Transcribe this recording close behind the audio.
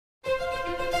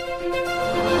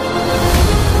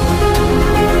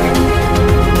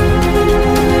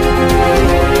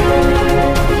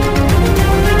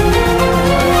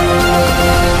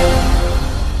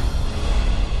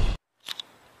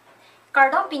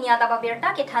Pinya Adap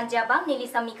abirta ke thanja bang nili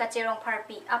sami ka cherong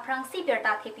pharpi aprang si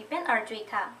birta thepi pen arjui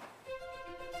tha.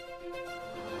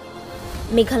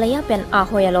 Meghalaya pen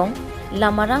ahoyalong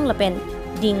lamarang lapen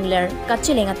dingler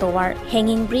kachilenga towar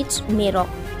hanging bridge merok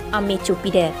ame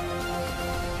chupide.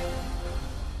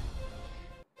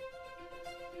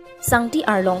 Sangti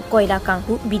Arlong Koila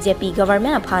Kanghu BJP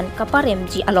government aphan kaparem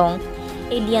ji along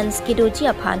Alliance Kedoji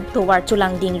aphan towar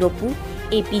chulang ding lopu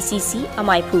APCC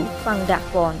amaipu pangda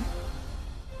pon.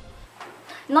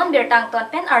 Non birtang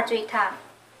ton pen arjui tha.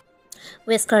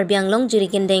 West Karbi Anglong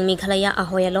Jirigindeng Meghalaya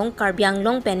Ahoyalong Karbi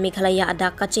Anglong pen Meghalaya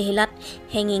Adak Kachehilat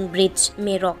Hanging Bridge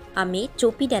Merok Ame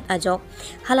Chopidat Ajok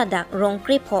Haladak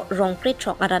Rongkre Pho Rongkre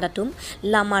Trok Aradatum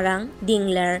Lamarang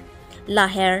Dingler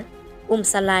Laher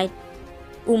Umsalai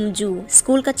Umju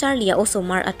School Kacharlia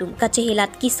Osomar Atum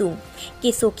Kachehilat Kisung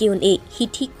Keso Kiun E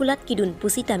Hithikulat Kidun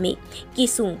Pusitame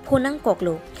Kisung Phonang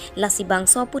Koklo Lasibang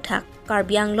Soputhak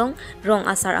Karbi Anglong Rong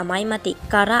Asar Amai Mati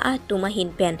Karaa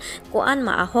Tumahin Pen Koan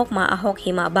Ma Ahok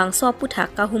Hima Bang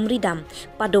Soputhak Kahumridam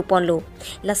Padoponlo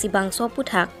Lasibang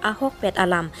Soputhak Ahok Pet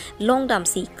Alam Long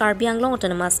Damsi Karbi Anglong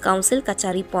Autonomous Council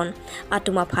Kacharipon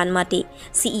Atuma Phan Mati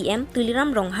CEM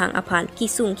Tuliram Ronghang Aphan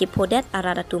Kisung Kipodet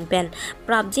Aradatum Pen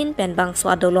Prabjin Pen Bang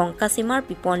Swadolong Kasimar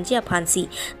Pipon Jia Phansi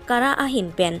Kara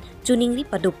Ahin Pen Juningri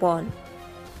Padupon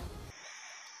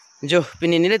Jo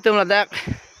pininili tum ladak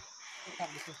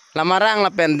Lamarang la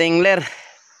pen dingler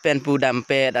pen pudam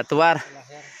pe datuar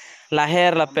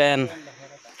laher la pen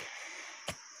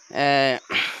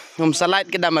salait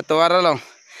ke dam atuar long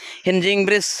hinjing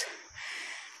bris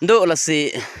do la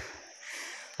si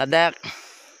ladak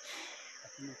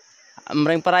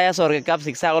amreng paraya sor ke kap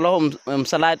siksa lo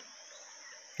salait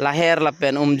laher la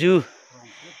pen umju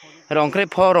rongkre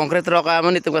pho rongkre troka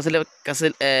mani tum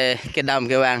kasil ke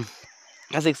dam ke wang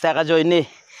kasiksa ka join ni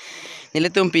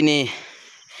nilitum pini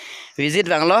visit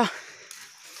bang lo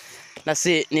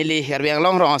nasi nili herbiang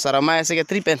long rong saramai se ke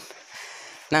tripen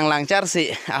nang langchar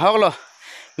si ahok lo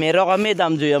merok ame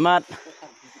dam ju yamat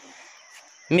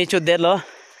mi chudet lo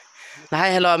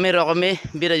lahai hello ame rok ame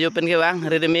bira yupen ke wang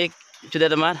rede me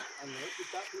chudet amar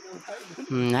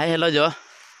hai hello jo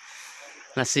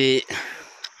nasi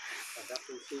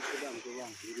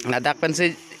ladak pen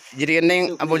si jiri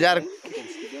neng abujar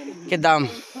ke dam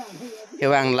ke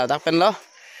wang ladak pen lo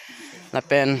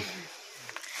lapen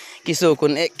kisu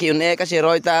kun e kasi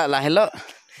roita la hello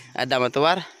ada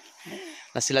matuar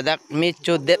nasiladak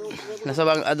micu det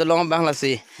nasabang adolong bang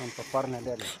lasi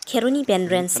Keruni Ben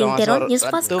Rensin Teron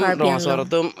Newsfast Karbi Anglong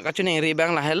tum kacuni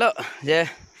ribang la hello je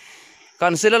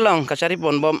konsil long kacari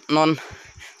pon bom non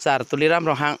sar tuliram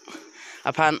rohang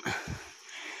aphan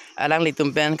alang litum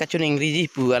pen kacuni riji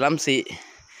pu alam si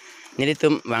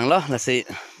nilitum bang lo lasi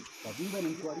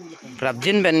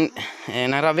Prabjin ben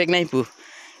naravek nai pu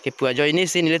ke pu ajo ini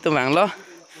sini litum bang lo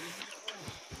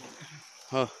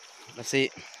oh lasi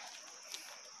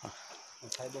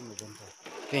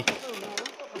okay.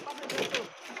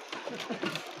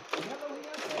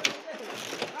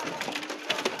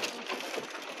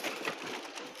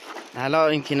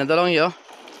 Halo ingkina dolong yo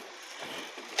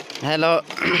halo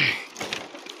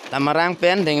lamarang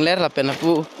pen dengler la pen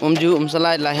apu umju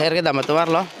umsalai laher ke damatuar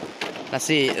lo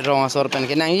nasi rong asor pen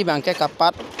kenang i bangke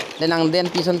kapat lenang den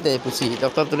pison te pusi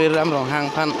doktor tuliram rong hang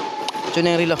pan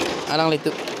cuneng rilo alang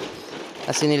litu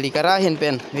nasi ni likara hin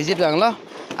pen visit bang lo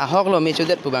ahok lo mi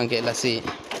chudet pu bangke lasi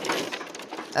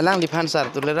alang di pan sar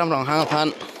tuliram rong hang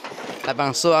pan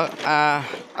labang so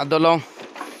adolong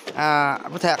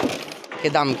aputhak ke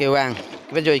dam ke wang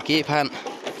ke joi ki pan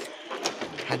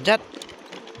hajat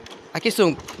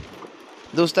akisung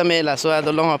dosta me la so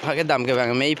adolong apha ke dam ke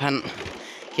wang me pan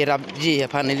kirap ji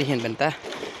apha nili hin benta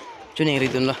chuning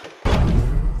ridun lo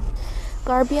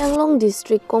Karbi Anglong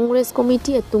District Congress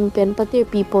Committee atung pen patir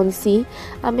piponsi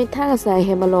ame thanga sai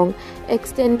hemalong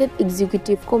Extended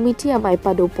Executive Committee amai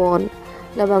padopon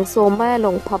labang somai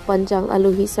along papanjang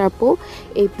aluhi sarpo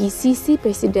APCC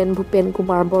President Bhupen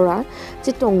Kumar Bora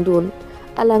chitongdun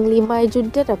alang limai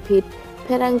judda rapid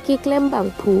perangki klem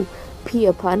bangphu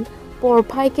phiapan por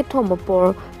phai ke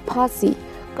thomapor phasi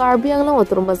Karbi Anglong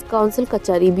Autonomous Council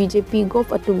Kachari BJP Gov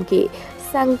atum ke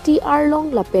Sangti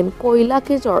Arlong lapen koila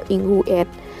ke jor ingu et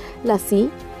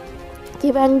lasi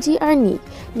kibangji arni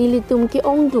nilitum ke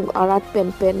ongdung arat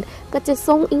pen kache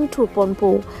song ing thu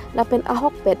ponpo lapen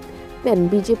ahok pet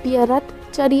pen BJP arat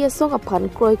charia song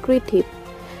aphan kroi creative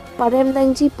parem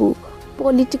nangji pu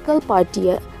political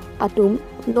party atum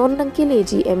non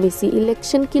nangkileji MEC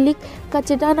election kilik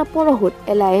kache dana porahut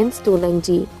alliance to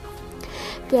nangji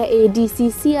KA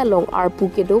DCC along arpu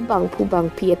kedo bangphu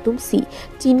bangphi atum si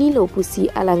chini lo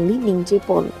pusi alangli ningje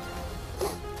pon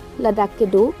Ladakh ke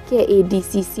do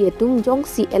KADCC tung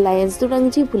jongsi alliance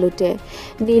durangji bulote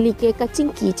neli ke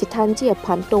kachingki chithanji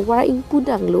aphan towar ing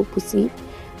pudang lo pusi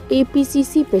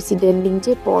APCC president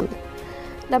ningje pon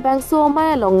labang so mai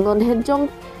along non henjong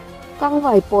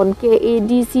kangwai pon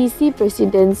KADCC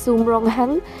president Sumrong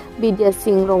Hang Bidya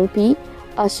Singh Rongpi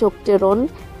Ashok Teron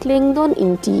Klengdon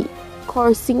Ingti Khor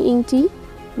Singh Ingti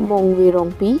Mongwe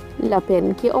Rongpi lapen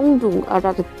ke ongdung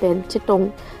arat pen chetong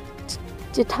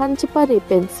Chithan chipare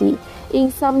pensi ing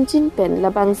samjin pen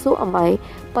labang so amai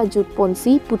pajut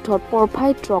ponsi puthot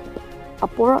porphai trok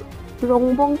apor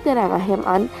rongbong terang ahem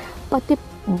an patip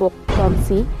bok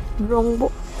kamsi rongbo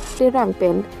terang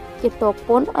pen ketok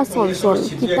pon asonson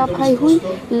kita phai hui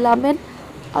lamet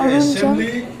arunjang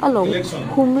along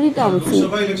humri damsi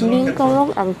ning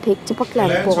karong ang thek chapaklan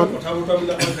pon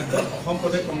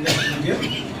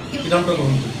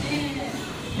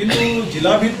কিন্তু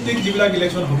জিলা ভিত্তিক যিবিলাক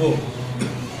election হ'ব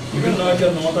বিভিন্ন এতিয়া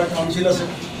 9টা council আছে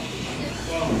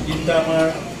 3টা আমাৰ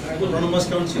অটোনমাস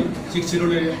কাউন্সিল 6 জিৰো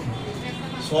এৰিয়া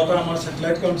 6টা আমাৰ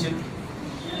স্যাটেলাইট কাউন্সিল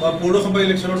বা পৌৰসভা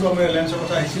ইলেকশ্যনতো আমাৰ এলায়েন্সৰ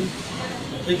কথা আহিছিল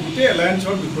এই গোটেই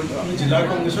এলায়েন্সৰ বিষয়টো আমি জিলা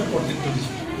কংগ্ৰেছৰ কৰ্তৃত্ব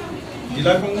দিছোঁ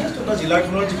জিলা কংগ্ৰেছ তথা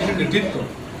জিলাখনৰ যিখিনি নেতৃত্ব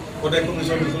প্ৰদেশ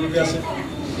কংগ্ৰেছৰ বিষয়লৈ আছে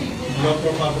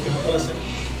ব্লকৰ সভাপতিসকল আছে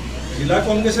জিলা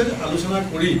কংগ্ৰেছে আলোচনা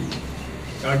কৰি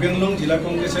কাৰ্বি আংলং জিলা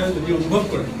কংগ্ৰেছে যদি অনুভৱ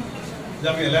কৰে যে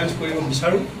আমি এলায়েন্স কৰিব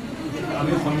বিচাৰোঁ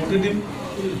আমি সন্মতি দিম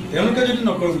তেওঁলোকে যদি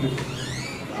নকৰোঁ বুলি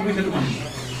আমি সেইটো মানিম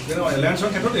যেনে এলায়েন্সৰ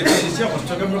ক্ষেত্ৰত APCCয়ে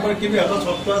হস্তক্ষেপ নকৰে কিন্তু এটা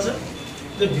চৰ্ত আছে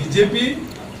যে বিজেপি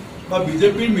বা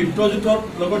বিজেপিৰ মিত্ৰজোঁটৰ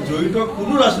লগত জড়িত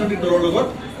কোনো ৰাজনৈতিক দলৰ লগত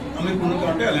আমি কোনো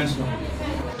কাৰণতে এলায়েন্স নকৰোঁ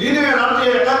দিনে ৰাতি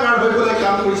একাকাৰ হৈ পেলাই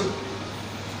কাম কৰিছোঁ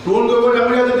তৰুণ গগৈ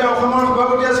ডাঙৰীয়া যেতিয়া অসমৰ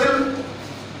সভাপতি আছিল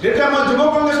তেতিয়া মই যুৱ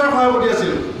কংগ্ৰেছৰ সভাপতি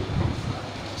আছিলোঁ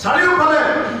চাৰিওফালে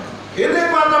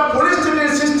এনেকুৱা এটা পৰিস্থিতিৰ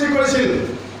সৃষ্টি কৰিছিল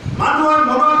মানুহৰ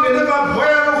মনত এনেকুৱা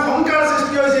ভয় আৰু শংকাৰ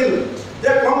সৃষ্টি হৈছিল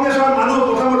যে কংগ্ৰেছৰ মানুহ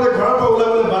প্ৰথমতে ঘৰৰ পৰা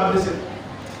ওলাবলৈ বাদ দিছিল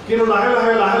কিন্তু লাহে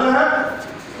লাহে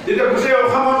যেতিয়া গোটেই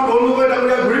অসমত তৰুণ গগৈ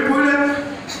ডাঙৰীয়া ঘূৰি ফুৰিলে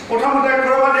প্ৰথমতে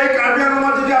ক'ৰবাত এই কাৰ্বি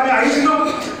আংলঙত যেতিয়া আমি আহিছিলোঁ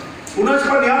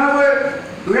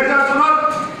 1999 2000 চনত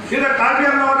তেতিয়া কাৰ্বি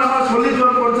আংলঙত আমাৰ 40 জন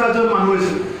 50 জন মানুহ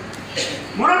হৈছিল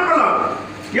মনত পেলাওক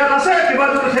ইয়াত আছে কিবা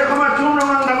যদি সেই সময়ত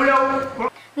চুমৰঙান ডাঙৰীয়াও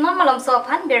Non malom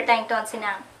sofan bertang ton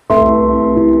sinang.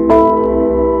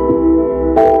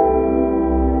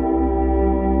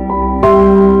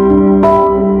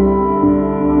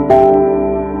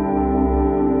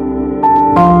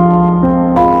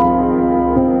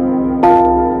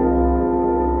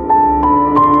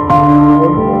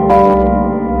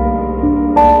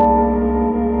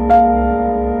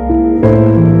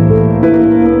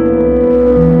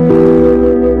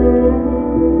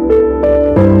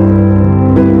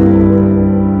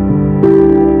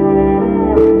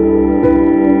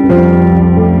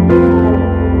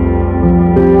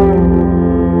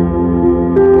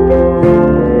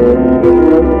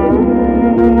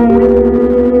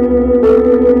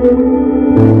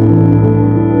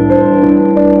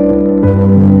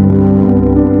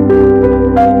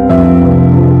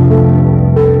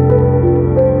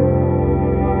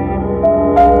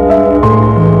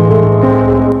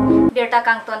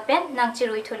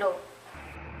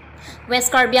 West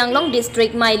Karbi Anglong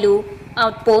District Mailu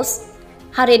Outpost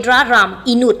Haredra Ram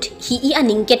Inut hi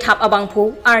aning ke thap abangphu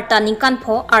arta ningkan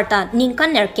pho arta ningkan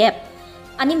nerkep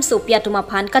anim sopia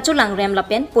tumaphan kachulang rem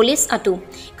lapen police atu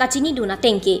kachini duna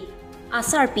tengke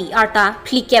asarpi arta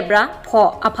flikebra pho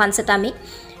aphan setami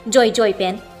joy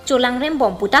pen cholang rem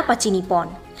bom puta pachini pon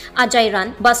ajairan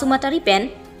basumatari pen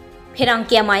pherang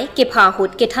kiamai ke pha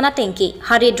hut ke thana tengke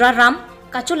Haredra Ram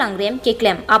kachulang rem ke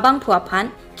klem abang phu aphan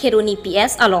Kheroni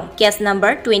PS along case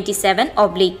number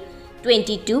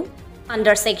 27/22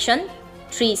 under section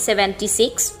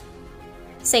 376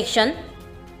 section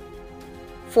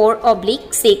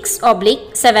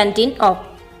 4/6/17 of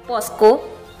POSCO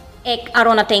ek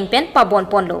arona tengpen pabon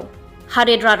ponlo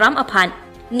Haredra Ram aphan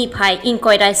niphai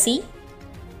inkoiraisi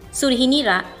surhini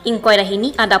ra inkoirahini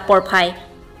Adap porphai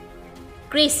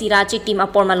kresi ra chitim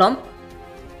apormalom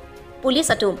police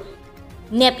atum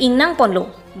nep ingnang ponlo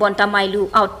Bonta Mailu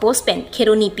Outpost pen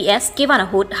Kheroni PS Kewana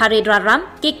Hut Haredra Ram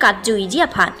ke Katjui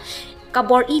Jiaphan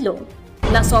Kabor Ilo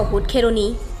Laso Hut Kheroni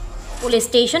Police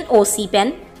Station OC pen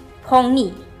Hongni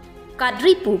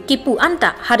Kadripu Kipu Anta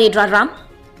Haredra Ram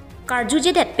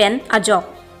Karjuje det pen Ajok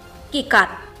ke Kat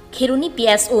Kheroni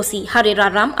PS OC Haredra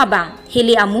Ram Abang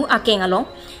Heli Amu Akengalong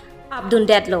Abdun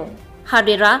Detlo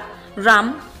Haredra Ram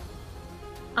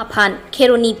Aphan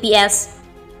Kheroni PS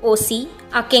OC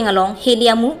Akeng along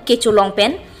Heliamu Kechulong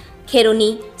pen Kheroni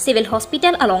Civil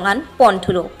Hospital along an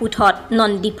Pontulo Puthot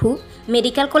Non Dipu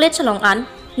Medical College along an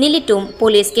Nilitum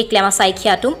police ke klema sai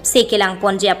khiatum sekelang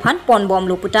ponjia phan pon bom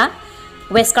luputa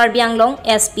West Karbi Anglong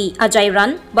SP Ajay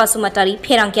Ran Basumatari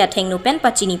Pherangkia thengnu pen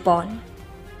pachini pon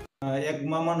এক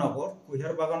মামান আগৰ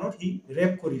কুঁহিয়াৰ বাগানত সি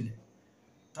rap কৰিলে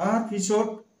তাৰ পিছত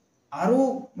আৰু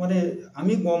মানে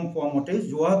আমি গম পোৱা মতে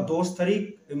যোৱা 10 তাৰিখ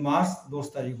মাৰ্চ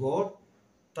 10 তাৰিখত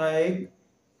তাইক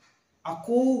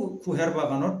আকৌ কুঁহিয়াৰ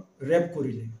বাগানত ৰেপ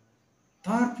কৰিলে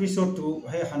তাৰ পিছতো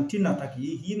সেই শান্তি নাথাকি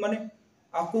সি মানে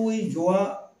আকৌ এই যোৱা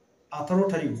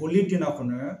 18 তাৰিখ হোলিৰ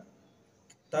দিনাখনে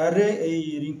তাৰে এই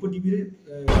ৰিংকু টিভিৰ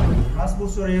 5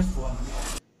 বছৰীয়া ছোৱালী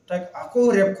তাইক আকৌ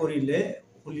ৰেপ কৰিলে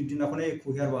হোলিৰ দিনাখনে এই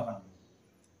কুঁহিয়াৰ বাগান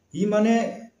ই মানে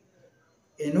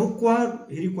এনেকুৱা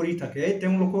হেৰি কৰি থাকে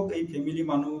তেওঁলোকক এই ফেমিলি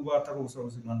মানুহ বা তাৰ ওচৰ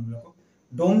মানুহবিলাকক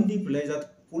দম দি পেলাই যাতে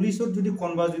পুলিচত যদি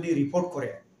কোনোবা যদি ৰিপৰ্ট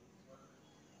কৰে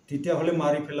তেতিয়াহ'লে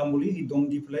মাৰি পেলাম বুলি সি দম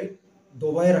দি পেলাই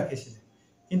দবাই ৰাখিছিলে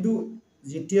কিন্তু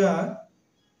যেতিয়া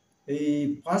এই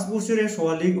 5 বছৰীয়া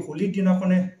ছোৱালীক হোলিৰ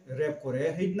দিনাখনে ৰেপ কৰে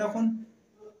সেইদিনাখন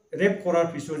ৰেপ কৰাৰ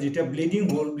পিছত যেতিয়া ব্লিডিং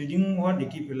হোৱা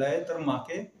দেখি পেলাই তাৰ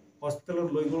মাকে হস্পিটেলত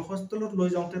লৈ গ'ল হস্পিটেলত লৈ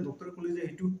যাওঁতে ডক্টৰে ক'লে যে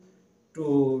সেইটো তো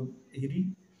হেৰি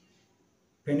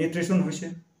পেনিট্ৰেশ্যন হৈছে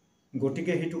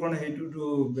গতিকে সেইটো কাৰণে সেইটোতো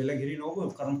বেলেগ হেৰি নহ'ব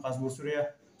কাৰণ 5 বছৰীয়া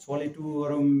ছোৱালীটো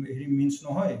আৰু হেৰি মিন্স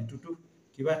নহয় এইটোতো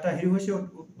কিবা এটা হেৰি হৈছে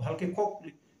ভালকে কওক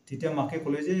তেতিয়া মাকে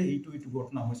ক'লে যে এইটো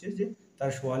ঘটনা হৈছে যে তাৰ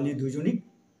ছোৱালী দুজনীক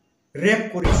ৰেপ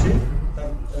কৰিছে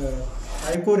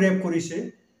তাইকো ৰেপ কৰিছে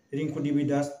ৰিংকু দেৱী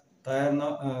দাস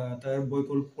তাইৰ বয়স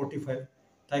 45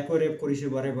 তাইকো ৰেপ কৰিছে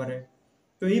বাৰে বাৰে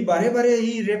তো এই বাৰে বাৰে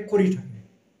এই ৰেপ কৰি থাকে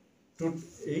তো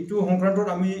এইটো সংক্ৰান্তত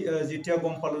আমি যেতিয়া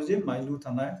গম পালোঁ যে মাইলু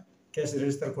থানায় কেছ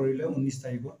ৰেজিষ্টাৰ কৰিলে 19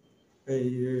 তাৰিখত এই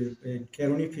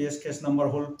কেৰণী পিএছ কেছ নাম্বাৰ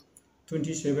হ'ল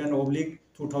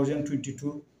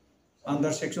 27/2022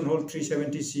 আণ্ডাৰ ছেকশ্যন হ'ল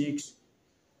 376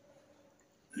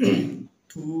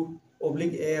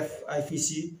 2/F IPC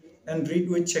and read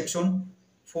with section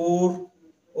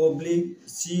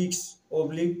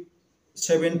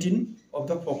 4/6/17 of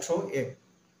the POCSO Act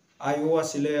IO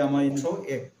asile ama intro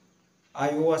Act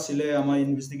IO asile ama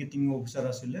investigating officer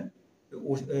asile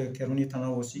Keroni Thana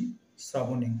OC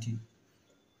শ্রাবণ এংটি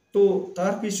তো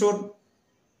তার পিছত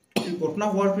ঘটনা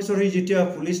হোৱাৰ পিছত যেতিয়া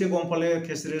পুলিচে গম পালে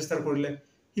কেছ ৰেজিষ্টাৰ কৰিলে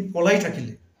সি পলাই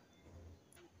থাকিলে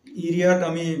এৰিয়াত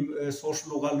আমি সোৰ্স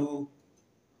লগালো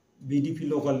বিডিপি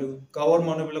লগালো গাঁৱৰ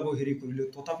মানুহবিলাকক হেৰি কৰিলো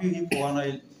তথাপিও সি পোৱা নাই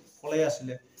পলাই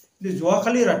আছিলে কিন্তু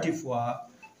যোৱাকালি ৰাতিপুৱা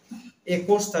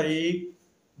 21 তাৰিখ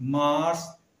মাৰ্চ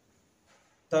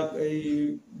তাক এই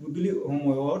গধূলি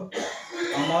সময়ত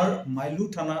আমাৰ মাইলু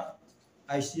থানা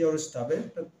আইসি আৰু ষ্টাফে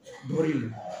ধৰিলে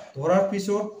ধৰাৰ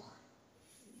পিছত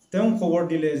তেওঁ খবৰ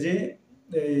দিলে যে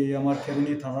এই আমাৰ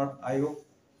কেৰণী থানাৰ আয়োগ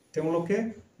তেওঁলোকে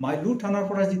মাইলু থানাৰ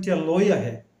পৰা যেতিয়া লৈ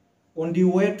আহে অন দি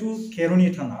ৱে টু কেৰণী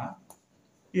থানা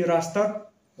এই ৰাস্তাৰ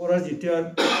পৰা যেতিয়া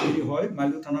হেৰি হয়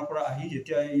মাইলু থানাৰ পৰা আহি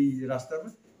যেতিয়া এই ৰাস্তাৰ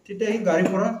তেতিয়া এই গাড়ীৰ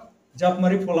পৰা জাপ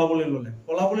মাৰি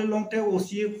পলাবলৈ লওঁতে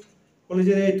ওচিয়ে ক'লে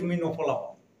যে তুমি নপলাবা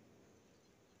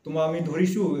তোমাক আমি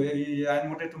ধৰিছো এই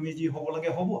আইনমতে তুমি যি হ'ব লাগে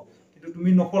হ'ব কিন্তু তুমি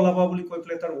নপলাবা বুলি কৈ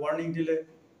পেলাই তাৰ ৱাৰ্নিং দিলে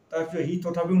তাৰপিছত সি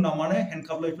তথাপিও নামানে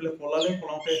হেণ্ডকাপ লৈ পেলাই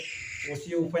পলাওঁতে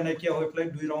ওচিয়ে উপায় নাইকিয়া হৈ পেলাই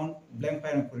 2 ৰাউণ্ড ব্লেংক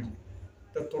ফায়াৰিং কৰিলে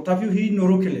তথাপিও সি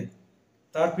নৰখিলে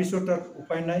তাৰপিছত তাৰ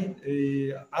উপায় নাই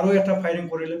আৰু এটা ফায়াৰিং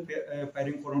কৰিলে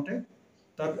ফায়াৰিং কৰোঁতে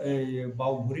তাক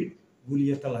বাও ভৰিত গুলি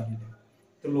এটা লাগিলে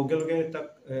তো লগে লগে তাক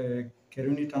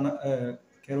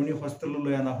কেৰণী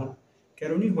হস্পিটেললৈ অনা হ'ল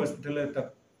কেৰণী হস্পিটেলে তাক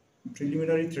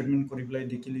প্ৰিলিমিনাৰী ট্ৰিটমেণ্ট কৰি পেলাই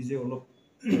দেখিলে যে অলপ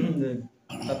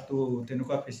তাততো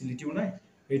তেনেকুৱা ফেচিলিটিও নাই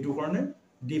এইটো কাৰণে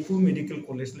ডিফু মেডিকেল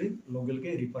কলেজলৈ লগে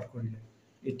লগে ৰিফাৰ কৰিলে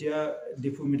এতিয়া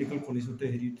ডিফু মেডিকেল কলেজতে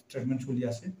হেৰি ট্ৰিটমেণ্ট চলি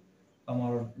আছে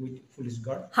আমাৰ with police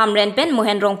guard Hamren pen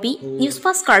Mohen Rongpi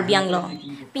Newsfast Karbi Anglong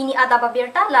Pini Adap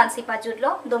abirta lansipa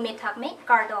judlo domi thakme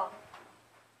kardom